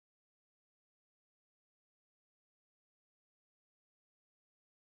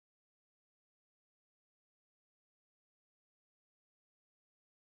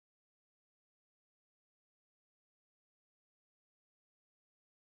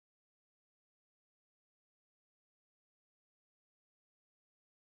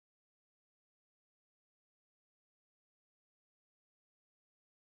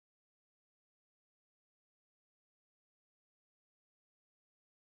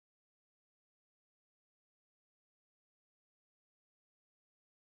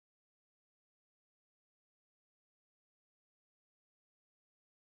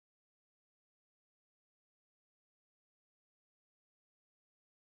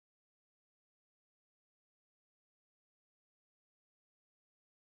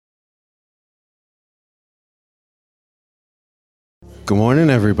Good morning,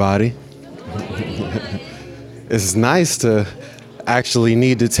 everybody. It's nice to actually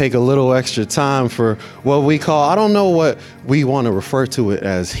need to take a little extra time for what we call, I don't know what we want to refer to it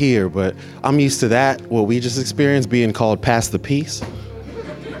as here, but I'm used to that, what we just experienced being called pass the peace.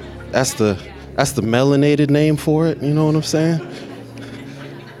 That's the melanated name for it, you know what I'm saying?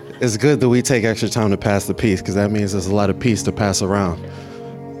 It's good that we take extra time to pass the peace because that means there's a lot of peace to pass around.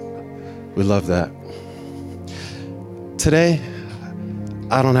 We love that. Today,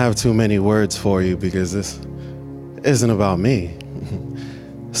 I don't have too many words for you because this isn't about me.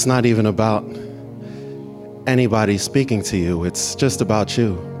 It's not even about anybody speaking to you. It's just about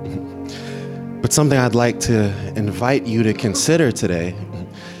you. But something I'd like to invite you to consider today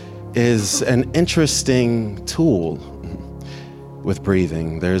is an interesting tool with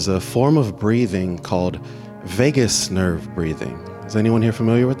breathing. There's a form of breathing called vagus nerve breathing. Is anyone here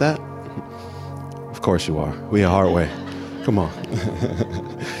familiar with that? Of course you are. We are Heartway. Come on.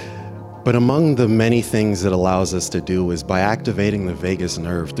 But among the many things it allows us to do is by activating the vagus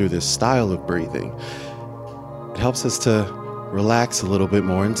nerve through this style of breathing, it helps us to relax a little bit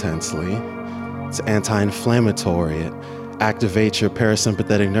more intensely. It's anti-inflammatory. It activates your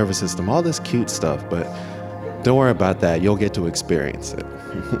parasympathetic nervous system, all this cute stuff, but don't worry about that. You'll get to experience it.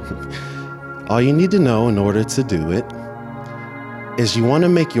 All you need to know in order to do it is you want to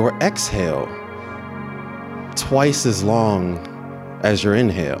make your exhale twice as long as your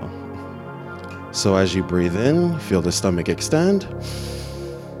inhale. So as you breathe in, feel the stomach extend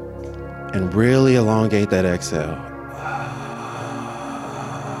and really elongate that exhale.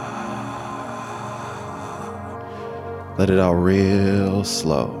 Let it out real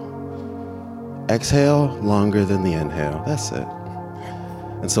slow. Exhale longer than the inhale. That's it.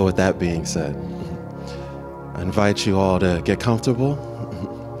 And so with that being said, I invite you all to get comfortable.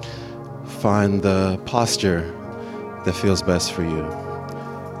 Find the posture that feels best for you.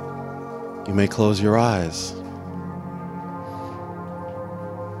 You may close your eyes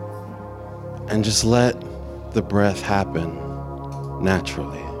and just let the breath happen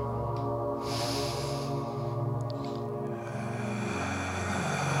naturally.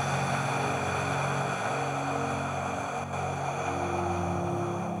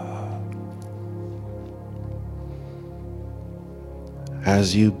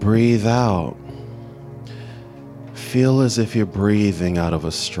 As you breathe out, feel as if you're breathing out of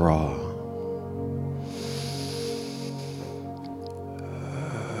a straw.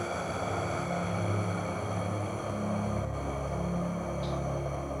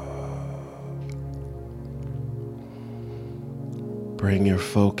 Bring your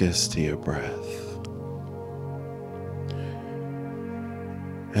focus to your breath.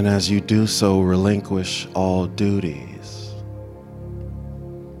 And as you do so, relinquish all duties.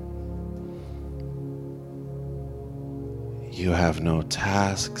 You have no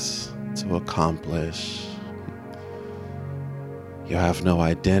tasks to accomplish. You have no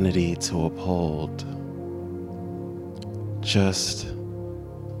identity to uphold. Just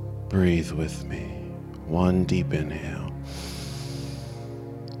breathe with me. One deep inhale.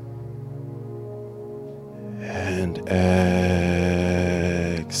 And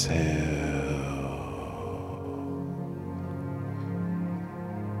exhale.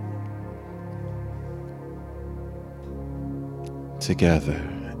 Together.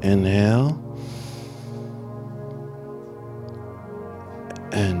 Inhale.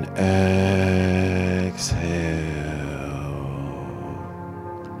 And exhale.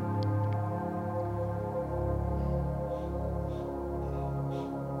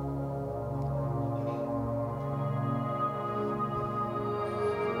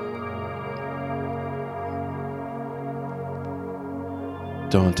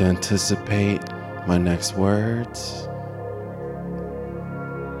 Don't anticipate my next words.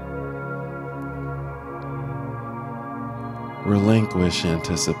 Relinquish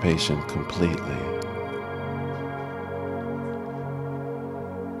anticipation completely.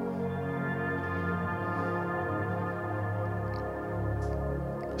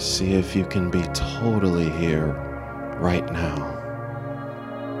 See if you can be totally here right now.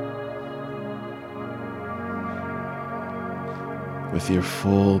 With your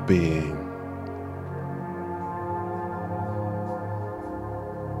full being.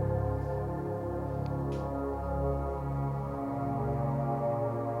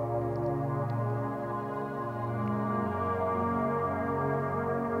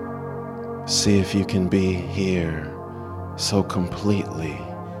 See if you can be here so completely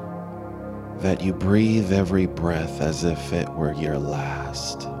that you breathe every breath as if it were your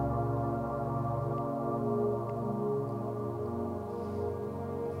last.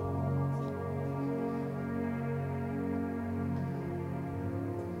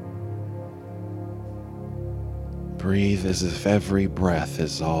 Breathe as if every breath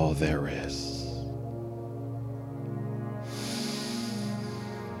is all there is.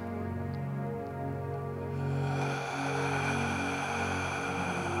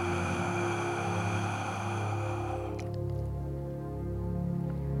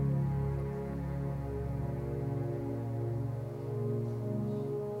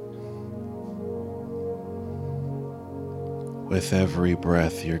 With every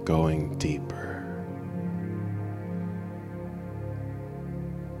breath, you're going deeper.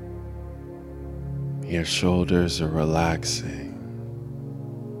 Your shoulders are relaxing.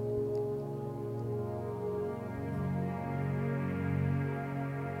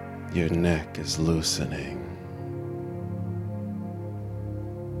 Your neck is loosening.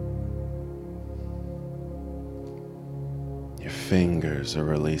 Your fingers are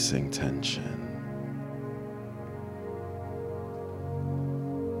releasing tension.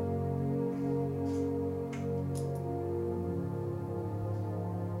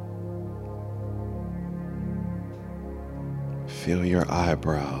 Feel your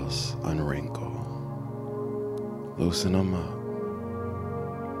eyebrows unwrinkle. Loosen them up.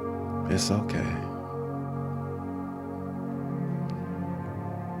 It's okay.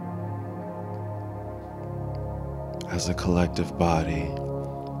 As a collective body,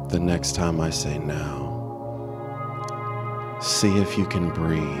 the next time I say now, see if you can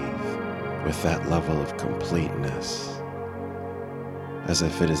breathe with that level of completeness, as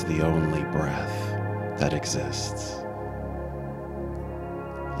if it is the only breath that exists.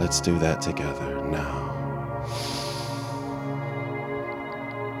 Let's do that together now.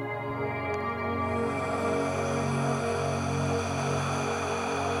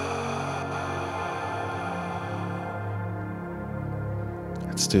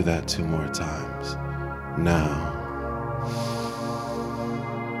 Let's do that 2 more times. Now.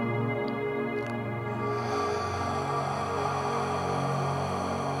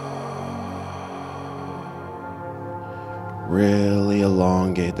 Really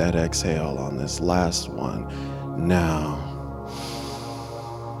elongate that exhale on this last one. Now.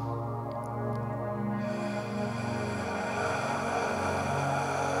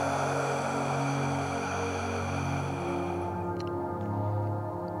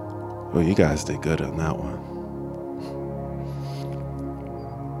 Well, you guys did good on that one.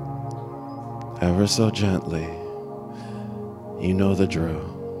 Ever so gently, you know the drill.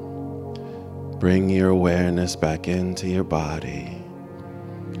 Bring your awareness back into your body.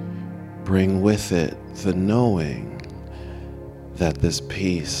 Bring with it the knowing that this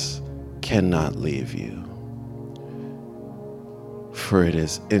peace cannot leave you, for it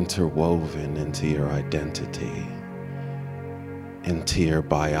is interwoven into your identity, into your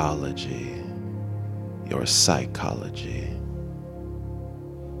biology, your psychology.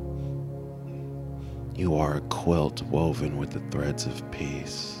 You are a quilt woven with the threads of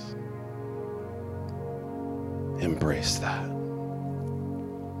peace. Embrace that.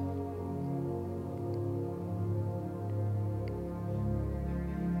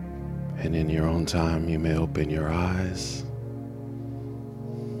 And in your own time, you may open your eyes.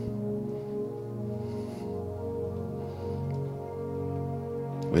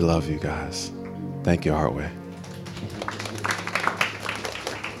 We love you guys. Thank you, Heartway.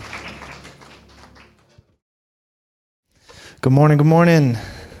 Good morning, good morning.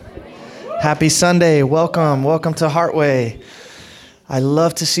 Happy Sunday. Welcome to Heartway. I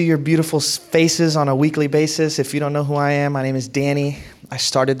love to see your beautiful faces on a weekly basis. If you don't know who I am, my name is Danny. I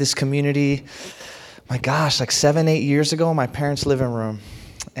started this community, like 7, 8 years ago in my parents' living room.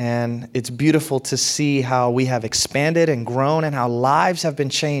 And it's beautiful to see how we have expanded and grown and how lives have been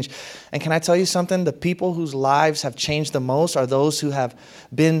changed. And can I tell you something? The people whose lives have changed the most are those who have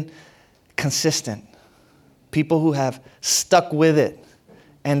been consistent. People who have stuck with it.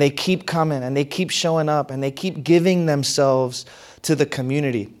 And they keep coming and they keep showing up and they keep giving themselves to the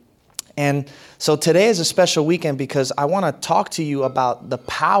community. And so today is a special weekend because I want to talk to you about the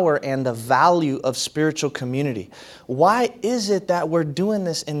power and the value of spiritual community. Why is it that we're doing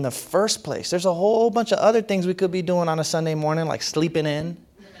this in the first place? There's a whole bunch of other things we could be doing on a Sunday morning, like sleeping in,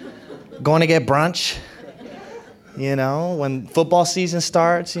 going to get brunch, when football season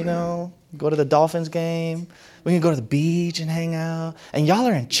starts, go to the Dolphins game. We can go to the beach and hang out. And y'all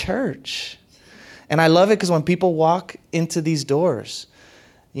are in church. And I love it because when people walk into these doors,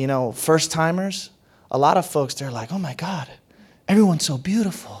 first timers, a lot of folks, they're like, oh my God, everyone's so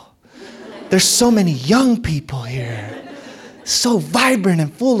beautiful. There's so many young people here. So vibrant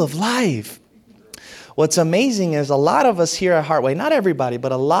and full of life. What's amazing is a lot of us here at Heartway, not everybody,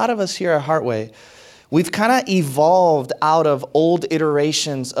 but a lot of us here at Heartway, we've kind of evolved out of old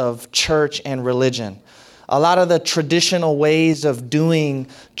iterations of church and religion. A lot of the traditional ways of doing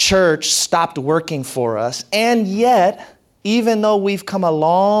church stopped working for us. And yet, even though we've come a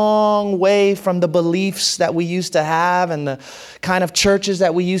long way from the beliefs that we used to have and the kind of churches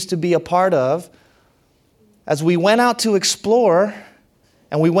that we used to be a part of, as we went out to explore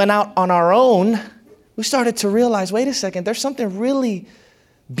and we went out on our own, we started to realize, wait a second, there's something really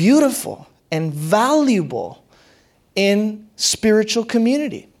beautiful and valuable in spiritual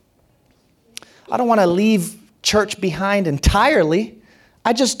community. I don't want to leave church behind entirely.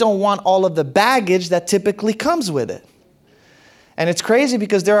 I just don't want all of the baggage that typically comes with it. And it's crazy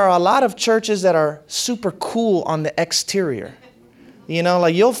because there are a lot of churches that are super cool on the exterior. You know,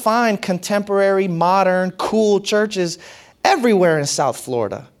 like you'll find contemporary, modern, cool churches everywhere in South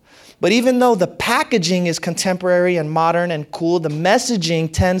Florida. But even though the packaging is contemporary and modern and cool, the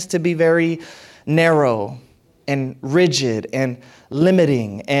messaging tends to be very narrow and rigid and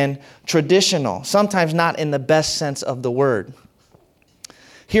limiting and traditional, sometimes not in the best sense of the word.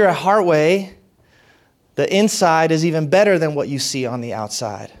 Here at Heartway, the inside is even better than what you see on the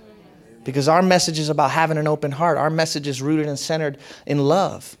outside, because our message is about having an open heart. Our message is rooted and centered in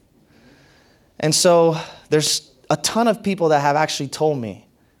love. And so there's a ton of people that have actually told me,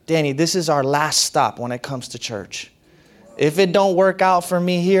 Danny, this is our last stop when it comes to church. If it don't work out for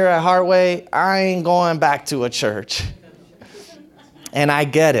me here at Heartway, I ain't going back to a church. And I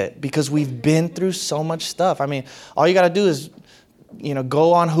get it, because we've been through so much stuff. I mean, all you got to do is,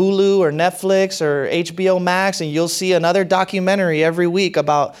 go on Hulu or Netflix or HBO Max, and you'll see another documentary every week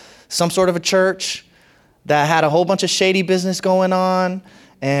about some sort of a church that had a whole bunch of shady business going on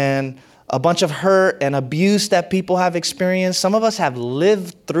and a bunch of hurt and abuse that people have experienced. Some of us have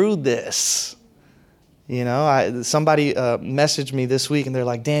lived through this. Somebody messaged me this week and they're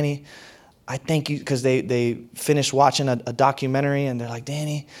like, Danny, I thank you, because they finished watching a documentary, and they're like,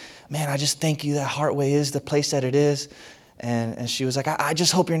 Danny, man, I just thank you that Heartway is the place that it is. And she was like, I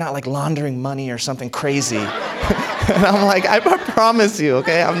just hope you're not like laundering money or something crazy. And I'm like, I promise you,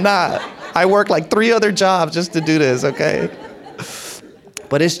 okay, I'm not. I work like 3 other jobs just to do this, okay?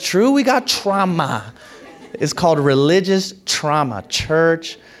 But it's true, we got trauma. It's called religious trauma,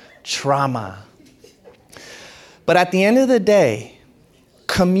 church trauma. But at the end of the day,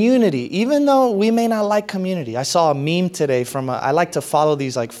 community, even though we may not like community, I saw a meme today I like to follow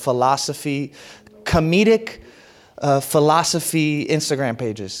these like comedic philosophy Instagram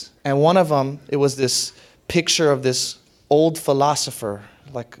pages. And one of them, it was this picture of this old philosopher,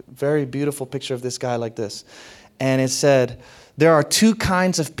 like very beautiful picture of this guy like this. And it said, there are 2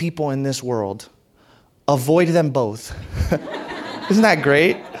 kinds of people in this world. Avoid them both. Isn't that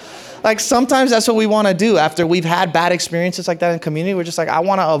great? Like sometimes that's what we want to do after we've had bad experiences like that in community. We're just like, I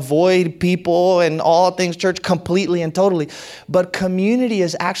want to avoid people and all things church completely and totally. But community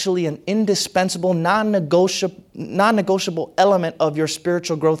is actually an indispensable, non-negotiable element of your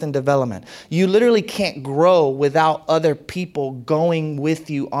spiritual growth and development. You literally can't grow without other people going with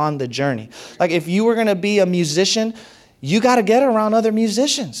you on the journey. Like if you were going to be a musician, you got to get around other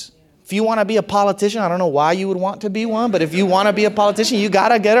musicians. If you want to be a politician, I don't know why you would want to be one, but if you want to be a politician, you got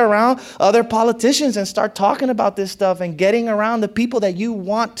to get around other politicians and start talking about this stuff and getting around the people that you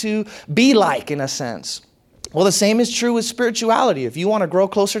want to be like, in a sense. Well, the same is true with spirituality. If you want to grow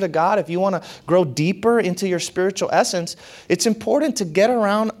closer to God, if you want to grow deeper into your spiritual essence, it's important to get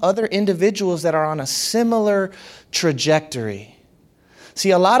around other individuals that are on a similar trajectory.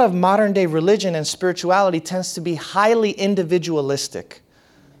 See, a lot of modern day religion and spirituality tends to be highly individualistic.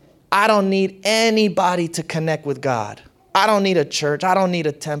 I don't need anybody to connect with God. I don't need a church. I don't need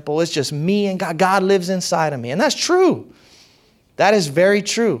a temple. It's just me and God. God lives inside of me. And that's true. That is very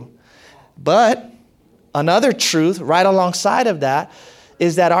true. But another truth right alongside of that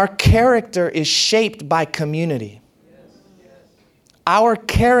is that our character is shaped by community. Our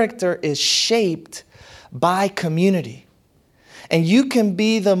character is shaped by community. And you can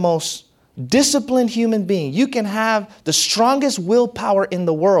be the most disciplined human being. You can have the strongest willpower in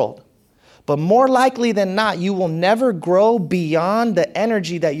the world. But more likely than not, you will never grow beyond the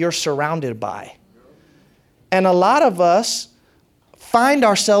energy that you're surrounded by. And a lot of us find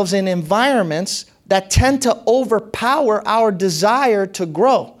ourselves in environments that tend to overpower our desire to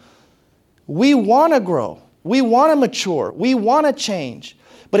grow. We want to grow. We want to mature. We want to change.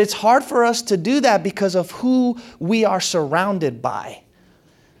 But it's hard for us to do that because of who we are surrounded by.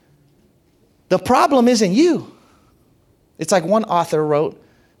 The problem isn't you. It's like one author wrote,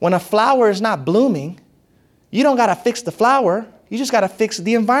 when a flower is not blooming, you don't got to fix the flower. You just got to fix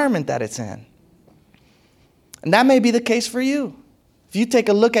the environment that it's in. And that may be the case for you. If you take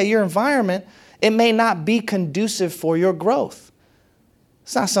a look at your environment, it may not be conducive for your growth.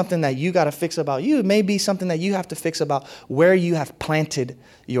 It's not something that you got to fix about you. It may be something that you have to fix about where you have planted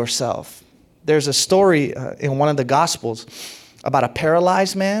yourself. There's a story in one of the Gospels about a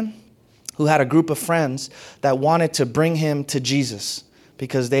paralyzed man who had a group of friends that wanted to bring him to Jesus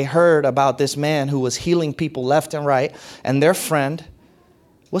because they heard about this man who was healing people left and right, and their friend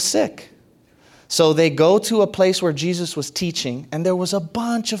was sick. So they go to a place where Jesus was teaching, and there was a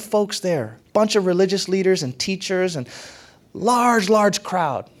bunch of folks there, a bunch of religious leaders and teachers and large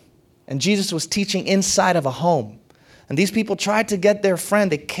crowd. And Jesus was teaching inside of a home. And these people tried to get their friend.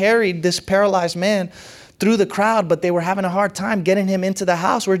 They carried this paralyzed man through the crowd, but they were having a hard time getting him into the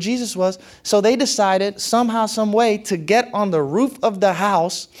house where Jesus was. So they decided somehow, some way to get on the roof of the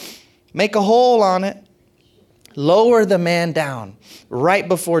house, make a hole on it, lower the man down right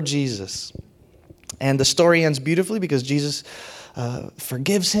before Jesus. And the story ends beautifully because Jesus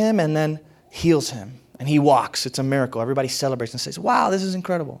forgives him and then heals him. And he walks. It's a miracle. Everybody celebrates and says, wow, this is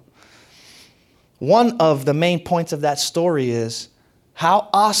incredible. One of the main points of that story is how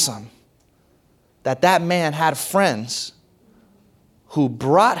awesome that that man had friends who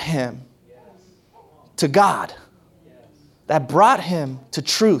brought him to God, that brought him to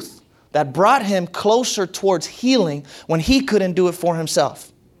truth, that brought him closer towards healing when he couldn't do it for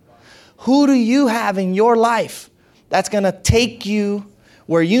himself. Who do you have in your life that's going to take you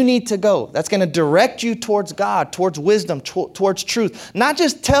where you need to go, that's going to direct you towards God, towards wisdom, towards truth? Not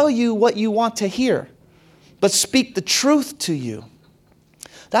just tell you what you want to hear, but speak the truth to you.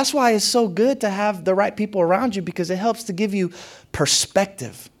 That's why it's so good to have the right people around you, because it helps to give you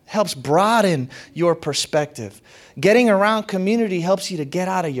perspective, helps broaden your perspective. Getting around community helps you to get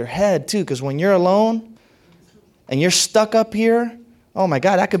out of your head too, because when you're alone and you're stuck up here, oh my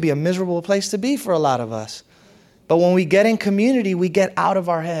God, that could be a miserable place to be for a lot of us. But when we get in community, we get out of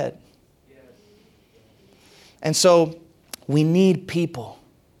our head. And so we need people.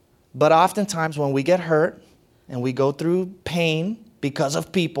 But oftentimes when we get hurt and we go through pain because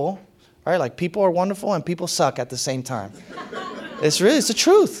of people, right? Like people are wonderful and people suck at the same time. It's the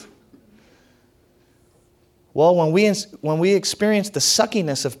truth. Well, when we experience the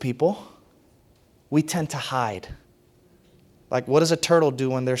suckiness of people, we tend to hide. Like, what does a turtle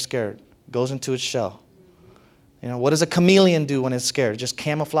do when they're scared? It goes into its shell. You know, what does a chameleon do when it's scared? It just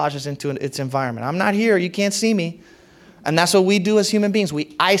camouflages into its environment. I'm not here. You can't see me. And that's what we do as human beings.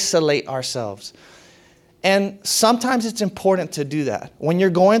 We isolate ourselves. And sometimes it's important to do that. When you're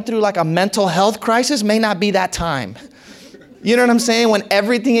going through like a mental health crisis, may not be that time. You know what I'm saying? When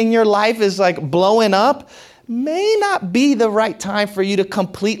everything in your life is like blowing up, may not be the right time for you to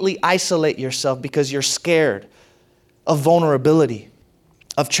completely isolate yourself because you're scared of vulnerability,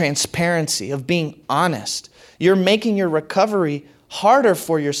 of transparency, of being honest. You're making your recovery harder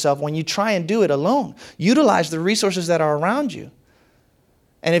for yourself when you try and do it alone. Utilize the resources that are around you.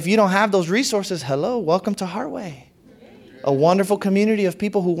 And if you don't have those resources, hello, welcome to Heartway. A wonderful community of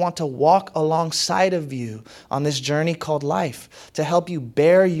people who want to walk alongside of you on this journey called life to help you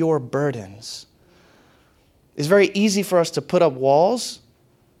bear your burdens. It's very easy for us to put up walls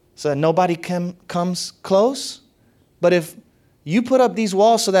so that nobody comes close. But if you put up these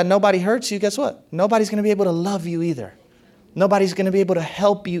walls so that nobody hurts you, guess what? Nobody's going to be able to love you either. Nobody's going to be able to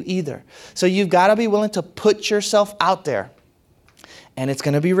help you either. So you've got to be willing to put yourself out there. And it's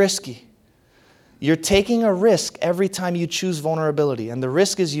going to be risky. You're taking a risk every time you choose vulnerability. And the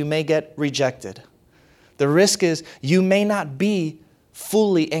risk is you may get rejected. The risk is you may not be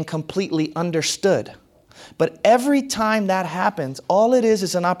fully and completely understood. But every time that happens, all it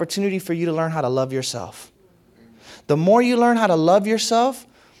is an opportunity for you to learn how to love yourself. The more you learn how to love yourself,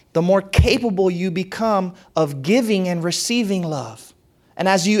 the more capable you become of giving and receiving love. And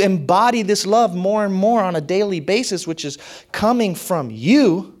as you embody this love more and more on a daily basis, which is coming from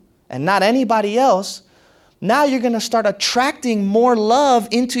you and not anybody else, now you're going to start attracting more love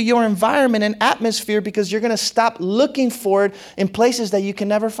into your environment and atmosphere because you're going to stop looking for it in places that you can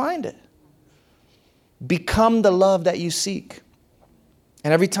never find it. Become the love that you seek.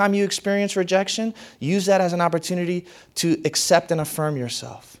 And every time you experience rejection, use that as an opportunity to accept and affirm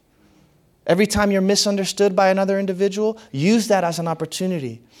yourself. Every time you're misunderstood by another individual, use that as an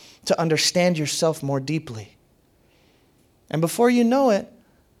opportunity to understand yourself more deeply. And before you know it,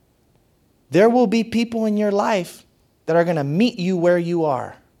 there will be people in your life that are going to meet you where you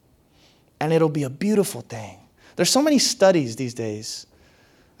are. And it'll be a beautiful thing. There's so many studies these days.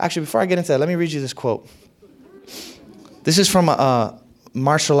 Actually, before I get into that, let me read you this quote. This is from a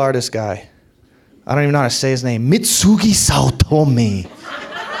martial artist guy. I don't even know how to say his name. Mitsugi Saotome.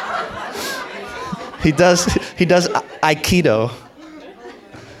 He does Aikido.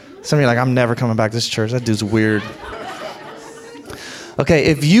 Some of you are like, I'm never coming back to this church. That dude's weird. Okay,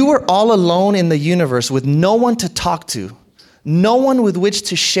 if you were all alone in the universe with no one to talk to, no one with which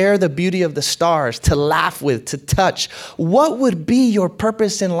to share the beauty of the stars, to laugh with, to touch, what would be your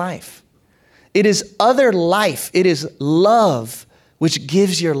purpose in life? It is other life. It is love which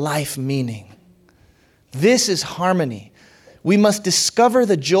gives your life meaning. This is harmony. We must discover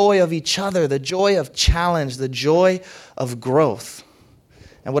the joy of each other, the joy of challenge, the joy of growth.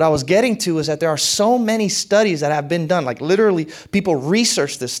 And what I was getting to is that there are so many studies that have been done, like literally people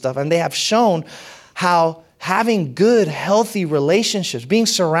research this stuff, and they have shown how having good, healthy relationships, being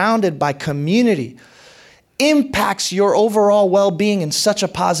surrounded by community, impacts your overall well-being in such a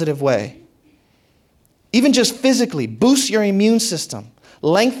positive way. Even just physically, boosts your immune system,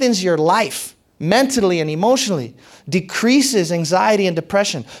 lengthens your life mentally and emotionally, decreases anxiety and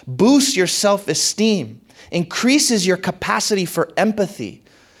depression, boosts your self-esteem, increases your capacity for empathy.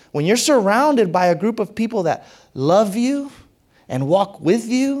 When you're surrounded by a group of people that love you and walk with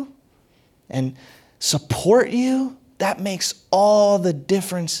you and support you, that makes all the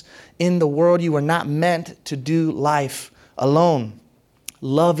difference in the world. You are not meant to do life alone.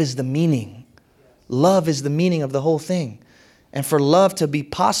 Love is the meaning. Love is the meaning of the whole thing. And for love to be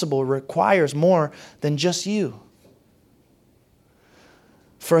possible requires more than just you.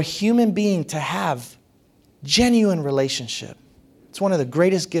 For a human being to have genuine relationship, it's one of the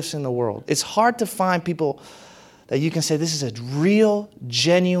greatest gifts in the world. It's hard to find people that you can say, this is a real,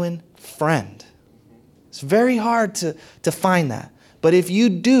 genuine friend. It's very hard to find that. But if you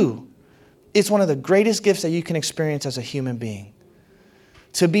do, it's one of the greatest gifts that you can experience as a human being.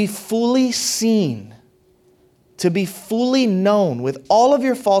 To be fully seen, to be fully known with all of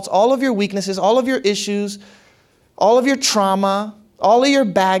your faults, all of your weaknesses, all of your issues, all of your trauma, all of your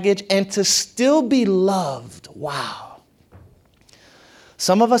baggage, and to still be loved. Wow.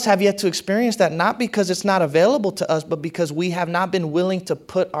 Some of us have yet to experience that, not because it's not available to us, but because we have not been willing to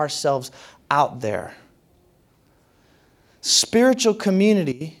put ourselves out there. Spiritual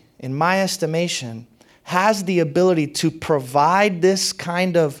community, in my estimation, has the ability to provide this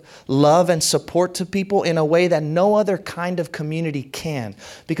kind of love and support to people in a way that no other kind of community can.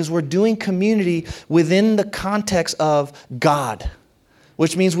 Because we're doing community within the context of God,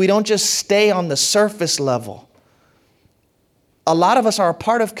 which means we don't just stay on the surface level. A lot of us are a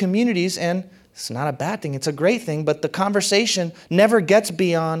part of communities, and it's not a bad thing, it's a great thing, but the conversation never gets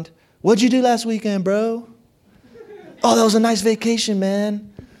beyond, what'd you do last weekend, bro? Oh, that was a nice vacation,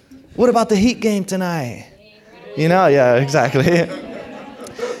 man. What about the Heat game tonight? You know, yeah, exactly.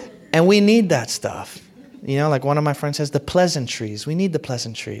 And we need that stuff. You know, like one of my friends says, the pleasantries. We need the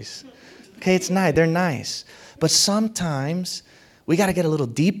pleasantries. Okay, it's nice. They're nice. But sometimes we got to get a little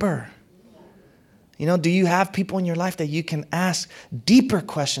deeper. You know, do you have people in your life that you can ask deeper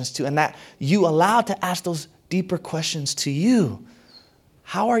questions to and that you allow to ask those deeper questions to you?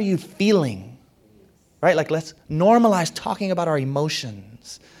 How are you feeling? Right? Like, let's normalize talking about our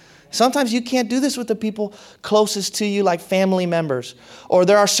emotions. Sometimes you can't do this with the people closest to you, like family members. Or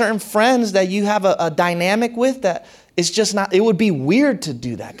there are certain friends that you have a dynamic with that it's just not, it would be weird to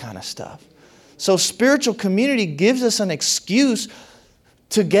do that kind of stuff. So spiritual community gives us an excuse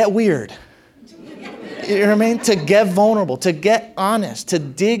to get weird. You know what I mean? To get vulnerable, to get honest, to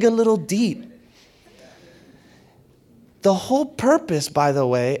dig a little deep. The whole purpose, by the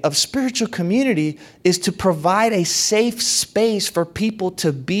way, of spiritual community is to provide a safe space for people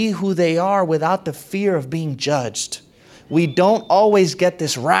to be who they are without the fear of being judged. We don't always get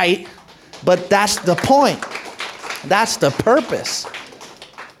this right, but that's the point. That's the purpose.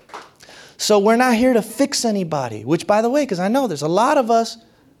 So we're not here to fix anybody, which, by the way, because I know there's a lot of us,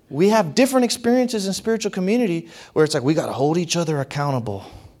 we have different experiences in spiritual community where it's like we got to hold each other accountable.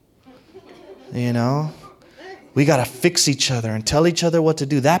 You know? We got to fix each other and tell each other what to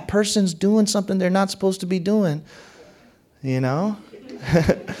do. That person's doing something they're not supposed to be doing. You know?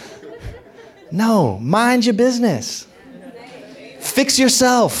 No, mind your business. Fix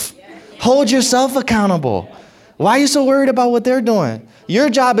yourself. Hold yourself accountable. Why are you so worried about what they're doing? Your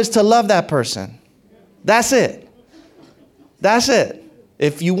job is to love that person. That's it. That's it.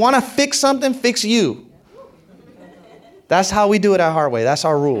 If you want to fix something, fix you. That's how we do it at Heartway. That's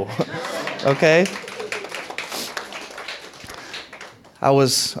our rule. Okay? I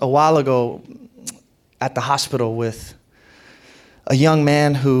was a while ago at the hospital with a young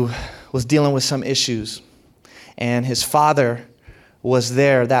man who was dealing with some issues. And his father was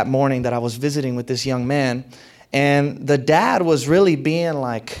there that morning that I was visiting with this young man. And the dad was really being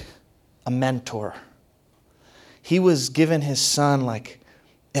like a mentor. He was giving his son like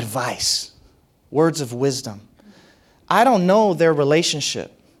advice, words of wisdom. I don't know their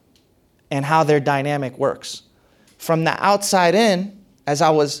relationship and how their dynamic works. From the outside in, as I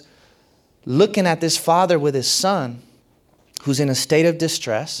was looking at this father with his son who's in a state of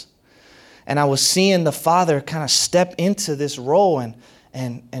distress, and I was seeing the father kind of step into this role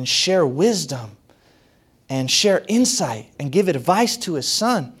and share wisdom and share insight and give advice to his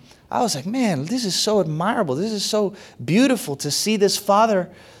son. I was like, man, this is so admirable. This is so beautiful to see this father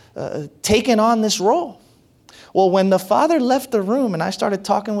taking on this role. Well, when the father left the room and I started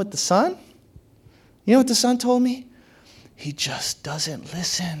talking with the son, you know what the son told me? He just doesn't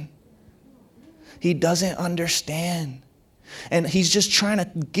listen. He doesn't understand. And he's just trying to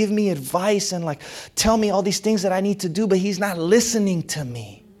give me advice and like tell me all these things that I need to do, but he's not listening to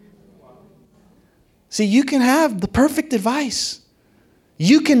me. See, you can have the perfect advice.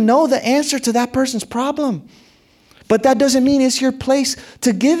 You can know the answer to that person's problem, but that doesn't mean it's your place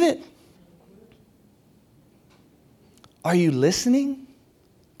to give it. Are you listening?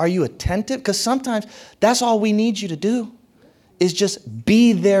 Are you attentive? Because sometimes that's all we need you to do is just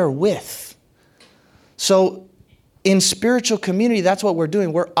be there with. So in spiritual community, that's what we're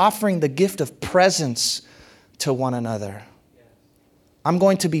doing. We're offering the gift of presence to one another. I'm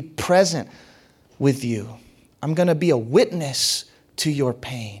going to be present with you. I'm going to be a witness to your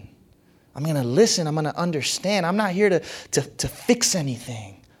pain. I'm going to listen. I'm going to understand. I'm not here to fix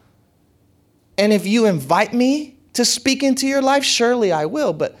anything. And if you invite me to speak into your life, surely I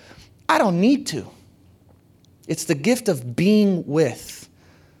will, but I don't need to. It's the gift of being with,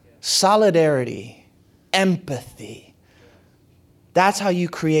 solidarity, empathy. That's how you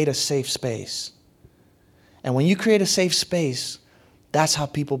create a safe space. And when you create a safe space, that's how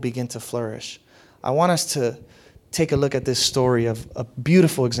people begin to flourish. I want us to take a look at this story of a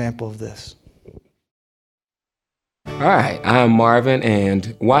beautiful example of this. All right, I'm Marvin,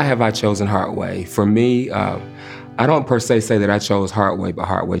 and why have I chosen Heartway? For me, I don't per se say that I chose Heartway, but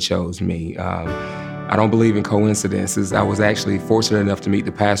Heartway chose me. I don't believe in coincidences. I was actually fortunate enough to meet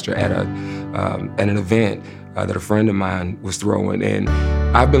the pastor at an event that a friend of mine was throwing, and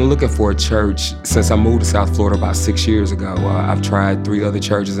I've been looking for a church since I moved to South Florida about 6 years ago. I've tried 3 other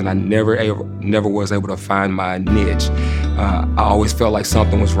churches, and I never was able to find my niche. I always felt like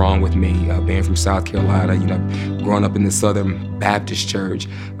something was wrong with me, being from South Carolina, growing up in the Southern Baptist church.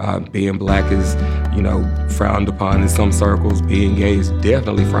 Being black is, frowned upon in some circles. Being gay is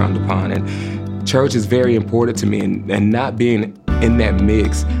definitely frowned upon, and church is very important to me, and not being in that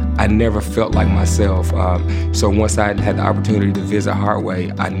mix, I never felt like myself. So once I had the opportunity to visit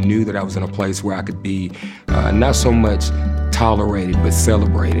Heartway, I knew that I was in a place where I could be not so much tolerated, but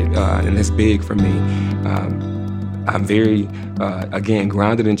celebrated, and that's big for me. I'm very, again,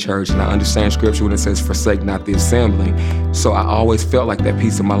 grounded in church, and I understand scripture when it says, forsake not the assembling. So I always felt like that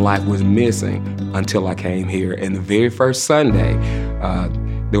piece of my life was missing until I came here. And the very first Sunday,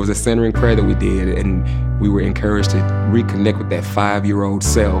 there was a centering prayer that we did, and we were encouraged to reconnect with that 5-year-old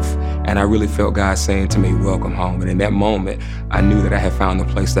self. And I really felt God saying to me, welcome home. And in that moment, I knew that I had found a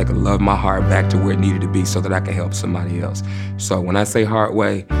place that could love my heart back to where it needed to be so that I could help somebody else. So when I say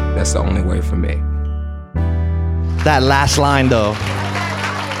Heartway, that's the only way for me. That last line, though,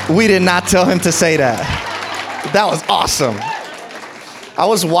 we did not tell him to say that. That was awesome. I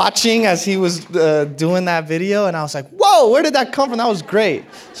was watching as he was doing that video, and I was like, whoa, where did that come from? That was great.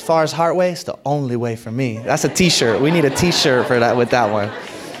 As far as Heartway, it's the only way for me. That's a t-shirt. We need a t-shirt for that with that one.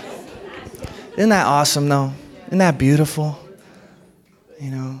 Isn't that awesome, though? Isn't that beautiful?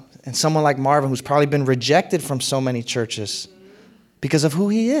 And someone like Marvin, who's probably been rejected from so many churches because of who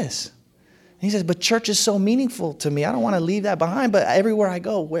he is. He says, but church is so meaningful to me. I don't want to leave that behind. But everywhere I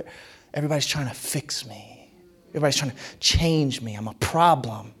go, everybody's trying to fix me. Everybody's trying to change me. I'm a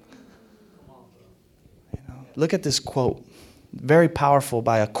problem. Look at this quote. Very powerful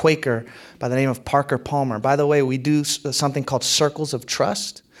by a Quaker by the name of Parker Palmer. By the way, we do something called Circles of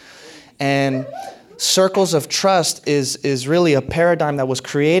Trust. And Circles of Trust is really a paradigm that was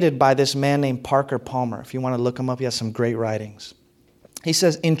created by this man named Parker Palmer. If you want to look him up, he has some great writings. He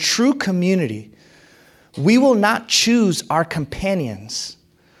says, in true community, we will not choose our companions,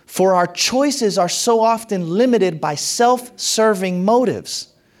 for our choices are so often limited by self-serving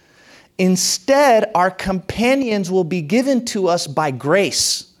motives. Instead, our companions will be given to us by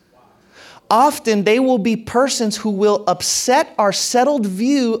grace. Often, they will be persons who will upset our settled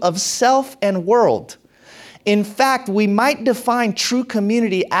view of self and world. In fact, we might define true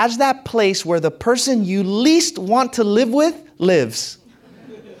community as that place where the person you least want to live with lives.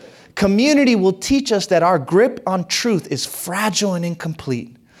 Community will teach us that our grip on truth is fragile and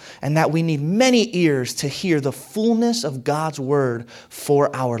incomplete, and that we need many ears to hear the fullness of God's word for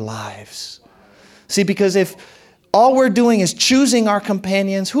our lives. See, because if all we're doing is choosing our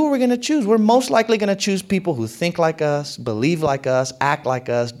companions. Who are we going to choose? We're most likely going to choose people who think like us, believe like us, act like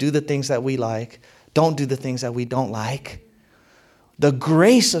us, do the things that we like, don't do the things that we don't like. The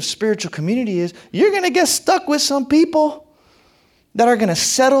grace of spiritual community is you're going to get stuck with some people that are going to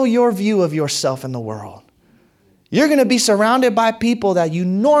settle your view of yourself in the world. You're going to be surrounded by people that you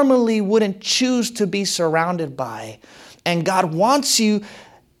normally wouldn't choose to be surrounded by. And God wants you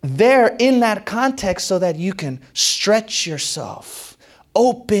there in that context so that you can stretch yourself,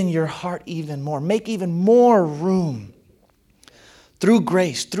 open your heart even more, make even more room through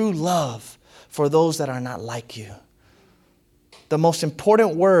grace, through love for those that are not like you. The most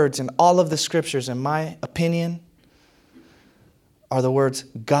important words in all of the scriptures, in my opinion, are the words,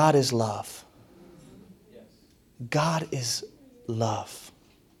 God is love. God is love.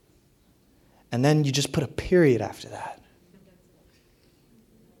 And then you just put a period after that.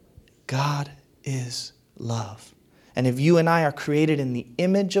 God is love. And if you and I are created in the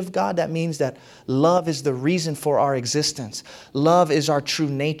image of God, that means that love is the reason for our existence. Love is our true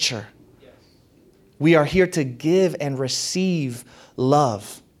nature. We are here to give and receive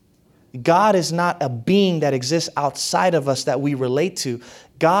love. God is not a being that exists outside of us that we relate to.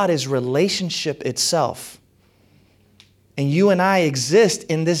 God is relationship itself. And you and I exist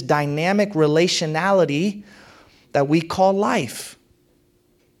in this dynamic relationality that we call life.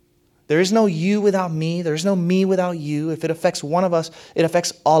 There is no you without me. There is no me without you. If it affects one of us, it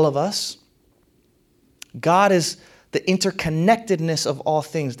affects all of us. God is the interconnectedness of all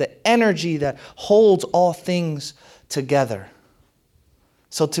things, the energy that holds all things together.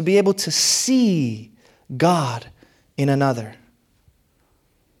 So to be able to see God in another,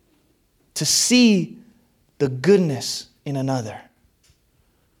 to see the goodness in another,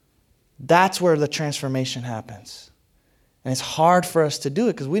 that's where the transformation happens. And it's hard for us to do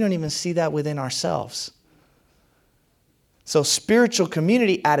it because we don't even see that within ourselves. So spiritual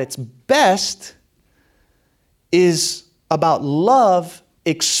community at its best is about love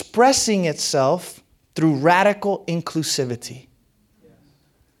expressing itself through radical inclusivity.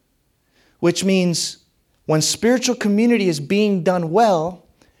 Which means when spiritual community is being done well,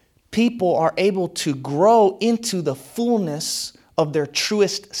 people are able to grow into the fullness of their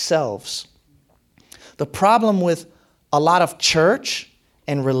truest selves. The problem with a lot of church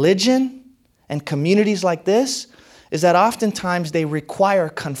and religion and communities like this is that oftentimes they require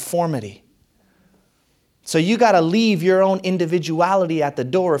conformity. So you got to leave your own individuality at the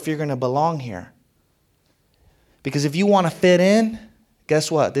door if you're going to belong here. Because if you want to fit in, guess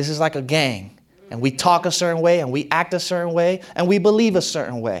what? This is like a gang. And we talk a certain way, and we act a certain way, and we believe a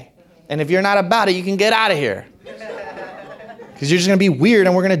certain way. And if you're not about it, you can get out of here. Because you're just going to be weird,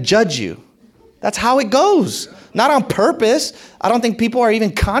 and we're going to judge you. That's how it goes. Not on purpose. I don't think people are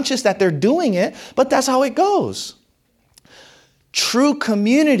even conscious that they're doing it, but that's how it goes. True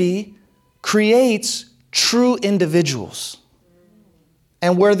community creates true individuals.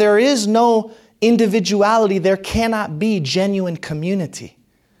 And where there is no individuality, there cannot be genuine community.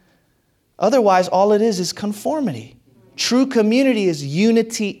 Otherwise, all it is conformity. True community is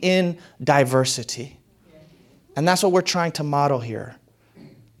unity in diversity. And that's what we're trying to model here.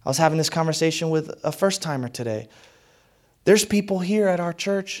 I was having this conversation with a first-timer today. There's people here at our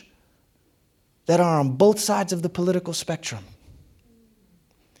church that are on both sides of the political spectrum.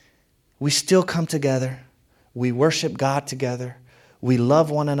 We still come together. We worship God together. We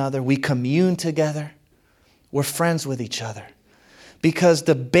love one another. We commune together. We're friends with each other. Because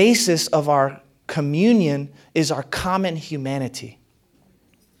the basis of our communion is our common humanity.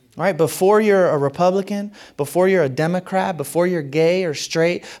 All right, before you're a Republican, before you're a Democrat, before you're gay or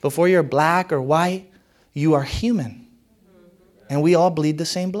straight, before you're black or white, you are human. And we all bleed the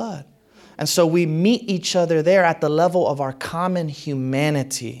same blood. And so we meet each other there at the level of our common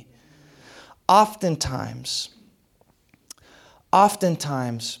humanity. Oftentimes,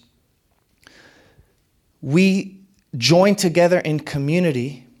 we join together in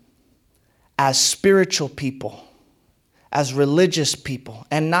community as spiritual people, as religious people,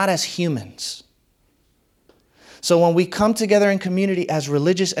 and not as humans. So when we come together in community as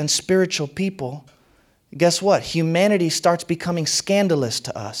religious and spiritual people, guess what? Humanity starts becoming scandalous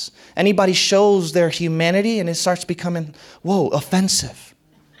to us. Anybody shows their humanity and it starts becoming, whoa, offensive.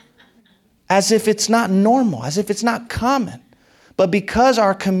 As if it's not normal, as if it's not common. But because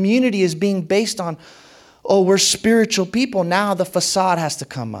our community is being based on, oh, we're spiritual people, now the facade has to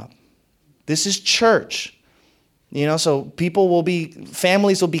come up. This is church. You know, so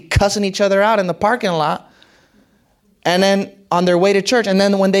families will be cussing each other out in the parking lot. And then on their way to church. And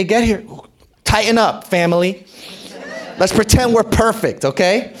then when they get here, tighten up, family. Let's pretend we're perfect,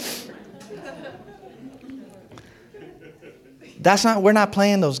 okay? We're not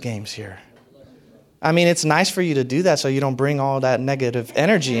playing those games here. I mean, it's nice for you to do that so you don't bring all that negative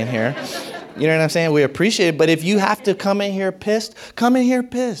energy in here. You know what I'm saying? We appreciate it. But if you have to come in here pissed, come in here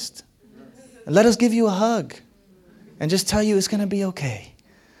pissed. And let us give you a hug and just tell you it's going to be okay.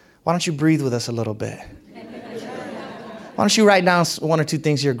 Why don't you breathe with us a little bit? Why don't you write down one or two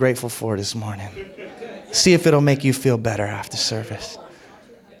things you're grateful for this morning? See if it'll make you feel better after service.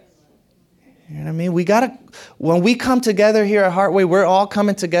 You know what I mean? When we come together here at Heartway, we're all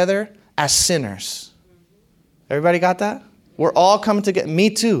coming together as sinners. Everybody got that? We're all coming together. Me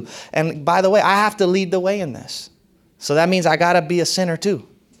too. And by the way, I have to lead the way in this. So that means I got to be a sinner too.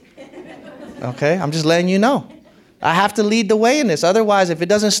 Okay? I'm just letting you know. I have to lead the way in this. Otherwise, if it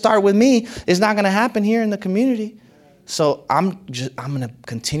doesn't start with me, it's not going to happen here in the community. So I'm going to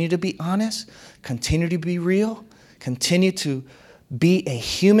continue to be honest, continue to be real, continue to be a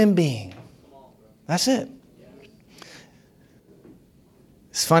human being. That's it.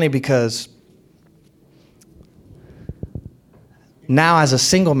 It's funny because now as a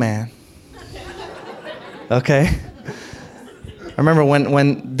single man, okay, I remember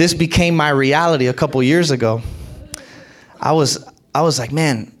when this became my reality a couple years ago, I was like,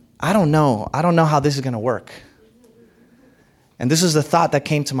 man, I don't know how this is going to work. And this is the thought that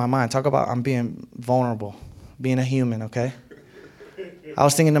came to my mind. Talk about I'm being vulnerable, being a human, okay? I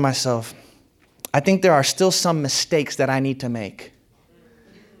was thinking to myself, I think there are still some mistakes that I need to make.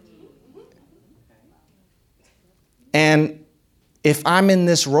 And if I'm in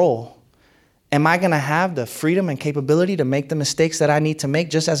this role, am I going to have the freedom and capability to make the mistakes that I need to make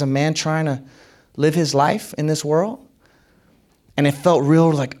just as a man trying to live his life in this world? And it felt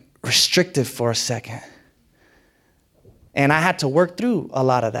real like restrictive for a second. And I had to work through a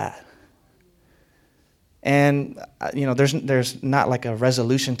lot of that. And, there's not like a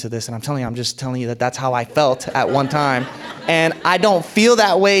resolution to this. And I'm just telling you that that's how I felt at one time. And I don't feel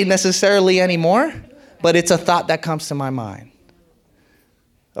that way necessarily anymore, but it's a thought that comes to my mind.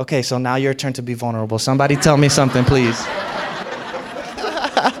 Okay, so now your turn to be vulnerable. Somebody tell me something, please.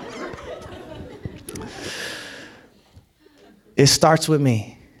 It starts with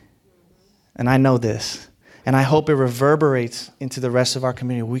me. And I know this. And I hope it reverberates into the rest of our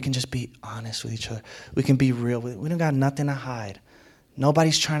community. We can just be honest with each other. We can be real. We don't got nothing to hide.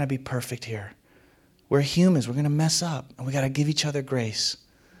 Nobody's trying to be perfect here. We're humans. We're going to mess up. And we got to give each other grace.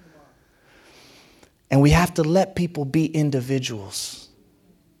 And we have to let people be individuals.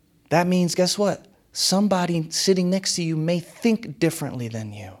 That means, guess what? Somebody sitting next to you may think differently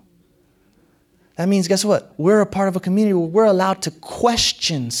than you. That means, guess what? We're a part of a community where we're allowed to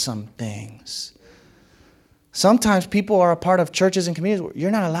question some things. Sometimes people are a part of churches and communities where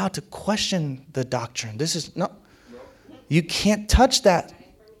you're not allowed to question the doctrine. You can't touch that.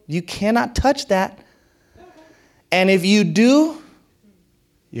 You cannot touch that. And if you do,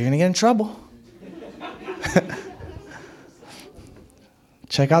 you're going to get in trouble.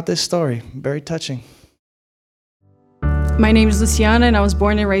 Check out this story. Very touching. My name is Luciana, and I was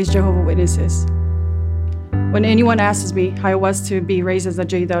born and raised Jehovah's Witnesses. When anyone asks me how it was to be raised as a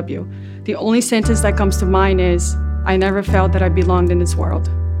JW, the only sentence that comes to mind is, I never felt that I belonged in this world.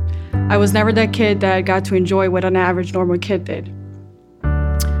 I was never that kid that got to enjoy what an average normal kid did.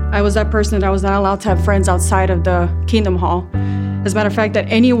 I was that person that was not allowed to have friends outside of the Kingdom Hall. As a matter of fact, that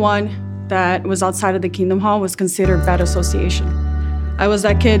anyone that was outside of the Kingdom Hall was considered bad association. I was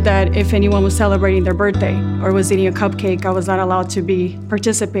that kid that if anyone was celebrating their birthday or was eating a cupcake, I was not allowed to be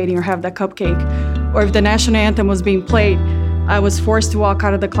participating or have that cupcake. Or if the national anthem was being played, I was forced to walk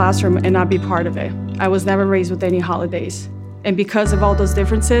out of the classroom and not be part of it. I was never raised with any holidays. And because of all those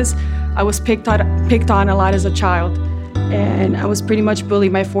differences, I was picked on a lot as a child. And I was pretty much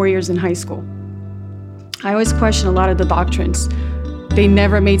bullied my 4 years in high school. I always questioned a lot of the doctrines. They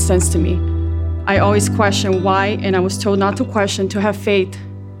never made sense to me. I always questioned why, and I was told not to question, to have faith.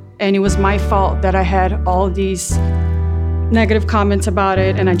 And it was my fault that I had all these negative comments about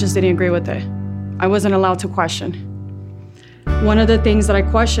it, and I just didn't agree with it. I wasn't allowed to question. One of the things that I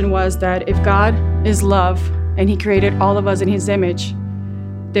questioned was that if God is love and He created all of us in His image,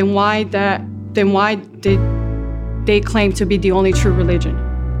 then why did they claim to be the only true religion?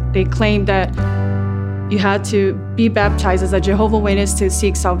 They claimed that you had to be baptized as a Jehovah's Witness to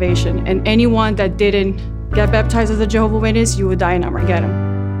seek salvation. And anyone that didn't get baptized as a Jehovah's Witness, you would die in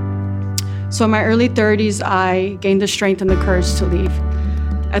Armageddon. So in my early 30s, I gained the strength and the courage to leave.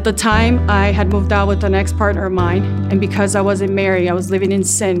 At the time, I had moved out with an ex-partner of mine, and because I wasn't married, I was living in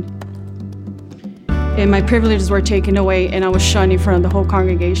sin. And my privileges were taken away, and I was shunned in front of the whole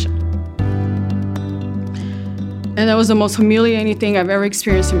congregation. And that was the most humiliating thing I've ever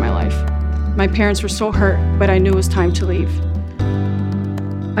experienced in my life. My parents were so hurt, but I knew it was time to leave.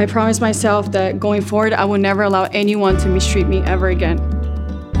 I promised myself that going forward, I would never allow anyone to mistreat me ever again.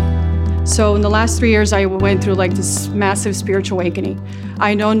 So in the last 3 years, I went through like this massive spiritual awakening.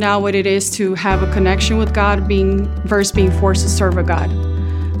 I know now what it is to have a connection with God versus being forced to serve a God.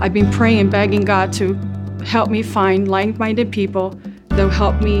 I've been praying and begging God to help me find like-minded people that will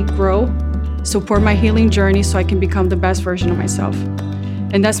help me grow, support my healing journey so I can become the best version of myself.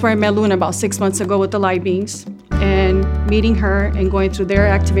 And that's where I met Luna about 6 months ago with the Light Beings. And meeting her and going through their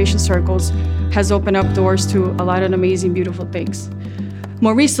activation circles has opened up doors to a lot of amazing, beautiful things.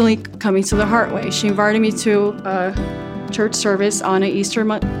 More recently, coming to the Heartway, she invited me to a church service on an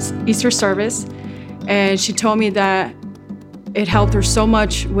Easter service, and she told me that it helped her so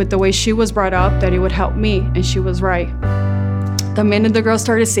much with the way she was brought up that it would help me, and she was right. The minute the girls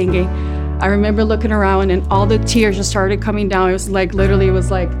started singing, I remember looking around and all the tears just started coming down. It was like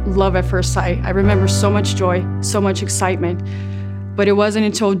love at first sight. I remember so much joy, so much excitement. But it wasn't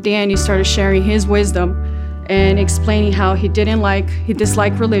until Danny started sharing his wisdom and explaining how he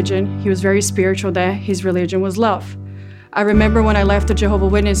disliked religion. He was very spiritual, that his religion was love. I remember when I left the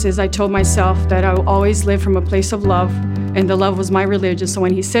Jehovah's Witnesses, I told myself that I will always live from a place of love, and the love was my religion. So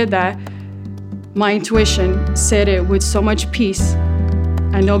when he said that, my intuition said it with so much peace.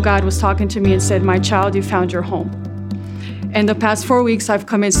 I know God was talking to me and said, "My child, you found your home." And the past 4 weeks, I've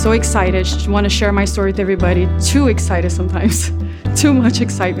come in so excited, want to share my story with everybody. Too excited sometimes, too much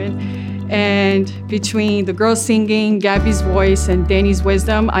excitement. And between the girls singing, Gabby's voice, and Danny's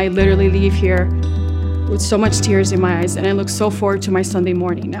wisdom, I literally leave here with so much tears in my eyes. And I look so forward to my Sunday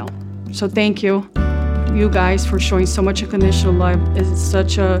morning now. So thank you guys, for showing so much unconditional love. It's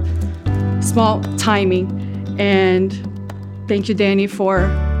such a small timing. And thank you, Danny, for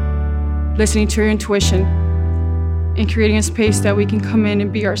listening to your intuition and creating a space that we can come in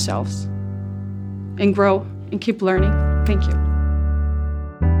and be ourselves and grow and keep learning. Thank you.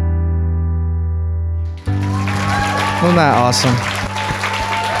 Isn't that awesome?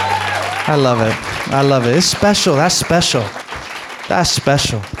 I love it. I love it. It's special. That's special. That's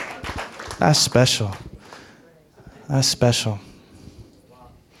special. That's special. That's special.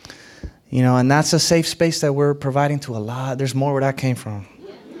 You know, and that's a safe space that we're providing to a lot. There's more where that came from.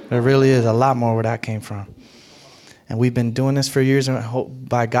 There really is a lot more where that came from. And we've been doing this for years, and I hope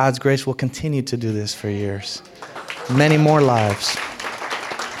by God's grace we'll continue to do this for years. Many more lives.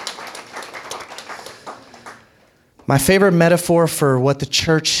 My favorite metaphor for what the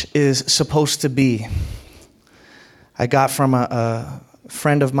church is supposed to be, I got from a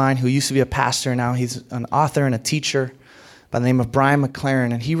friend of mine who used to be a pastor. Now he's an author and a teacher by the name of Brian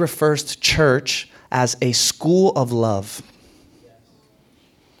McLaren, and he refers to church as a school of love.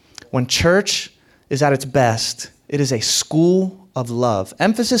 When church is at its best, it is a school of love.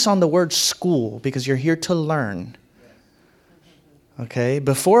 Emphasis on the word school, because you're here to learn. Okay?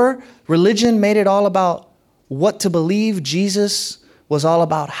 Before religion made it all about what to believe, Jesus was all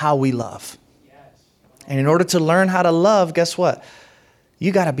about how we love. And in order to learn how to love, guess what?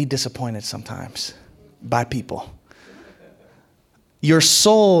 You got to be disappointed sometimes by people. Your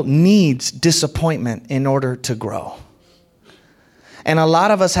soul needs disappointment in order to grow. And a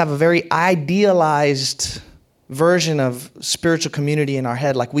lot of us have a very idealized version of spiritual community in our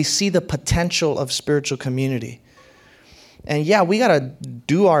head. Like, we see the potential of spiritual community. And yeah, we got to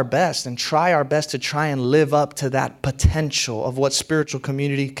do our best and try our best to try and live up to that potential of what spiritual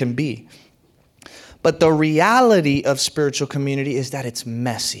community can be. But the reality of spiritual community is that it's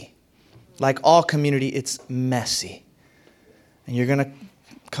messy. Like all community, it's messy. And you're going to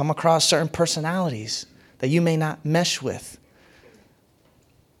come across certain personalities that you may not mesh with.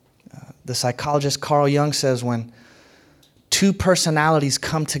 The psychologist Carl Jung says when two personalities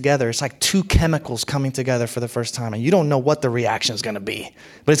come together, it's like two chemicals coming together for the first time, and you don't know what the reaction is going to be,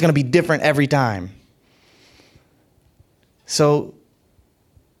 but it's going to be different every time. So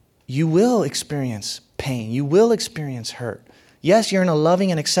you will experience pain. You will experience hurt. Yes, you're in a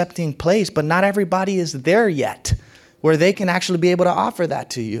loving and accepting place, but not everybody is there yet where they can actually be able to offer that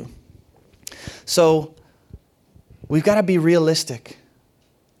to you. So we've got to be realistic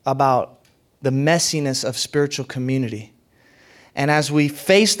about the messiness of spiritual community. And as we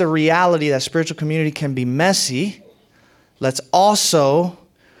face the reality that spiritual community can be messy, let's also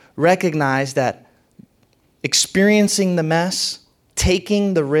recognize that experiencing the mess,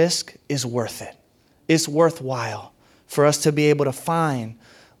 taking the risk is worth it. It's worthwhile for us to be able to find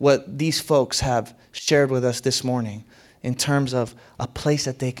what these folks have shared with us this morning in terms of a place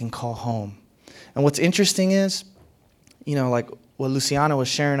that they can call home. And what's interesting is, you know, like what Luciana was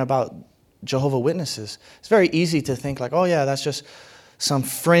sharing about Jehovah's Witnesses. It's very easy to think like, oh yeah, that's just some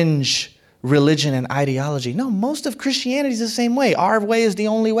fringe religion and ideology. No, most of Christianity is the same way. Our way is the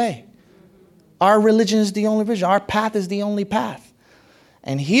only way. Our religion is the only religion. Our path is the only path.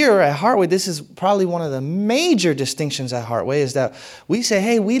 And here at Heartway, this is probably one of the major distinctions at Heartway, is that we say,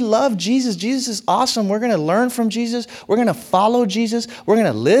 hey, we love Jesus. Jesus is awesome. We're going to learn from Jesus. We're going to follow Jesus. We're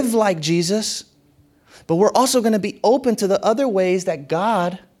going to live like Jesus. But we're also going to be open to the other ways that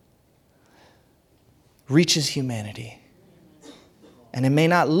God reaches humanity. And it may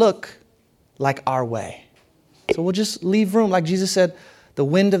not look like our way. So we'll just leave room. Like Jesus said, the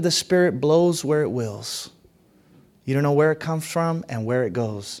wind of the Spirit blows where it wills. You don't know where it comes from and where it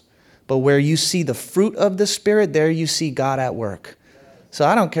goes. But where you see the fruit of the Spirit, there you see God at work. So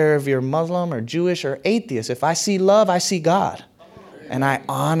I don't care if you're Muslim or Jewish or atheist. If I see love, I see God. And I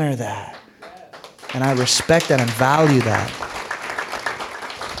honor that. And I respect that and value that.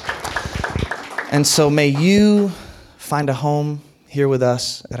 And so may you find a home here with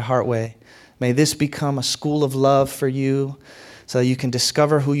us at Heartway. May this become a school of love for you, so that you can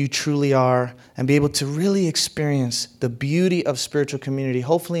discover who you truly are and be able to really experience the beauty of spiritual community,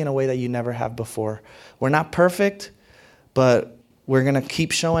 hopefully in a way that you never have before. We're not perfect, but we're going to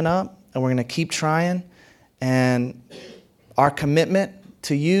keep showing up and we're going to keep trying. And our commitment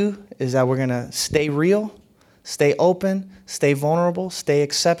to you is that we're going to stay real, stay open, stay vulnerable, stay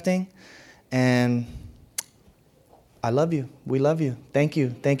accepting. And I love you. We love you. Thank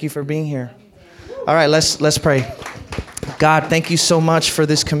you. Thank you for being here. All right, let's pray. God, thank you so much for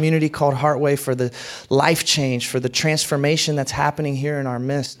this community called Heartway, for the life change, for the transformation that's happening here in our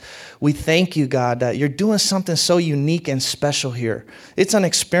midst. We thank you, God, that you're doing something so unique and special here. It's an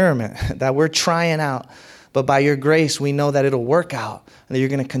experiment that we're trying out, but by your grace, we know that it'll work out, and that you're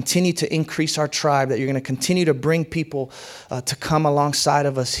going to continue to increase our tribe, that you're going to continue to bring people to come alongside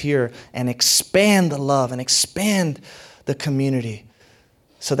of us here and expand the love and expand the community,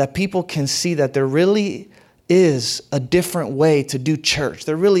 so that people can see that there really is a different way to do church.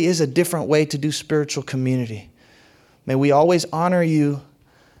 There really is a different way to do spiritual community. May we always honor you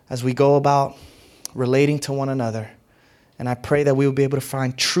as we go about relating to one another. And I pray that we will be able to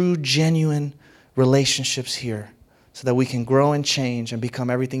find true, genuine relationships here, so that we can grow and change and become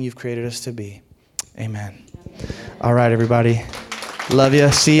everything you've created us to be. Amen. All right, everybody. Love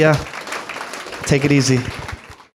you. See ya. Take it easy.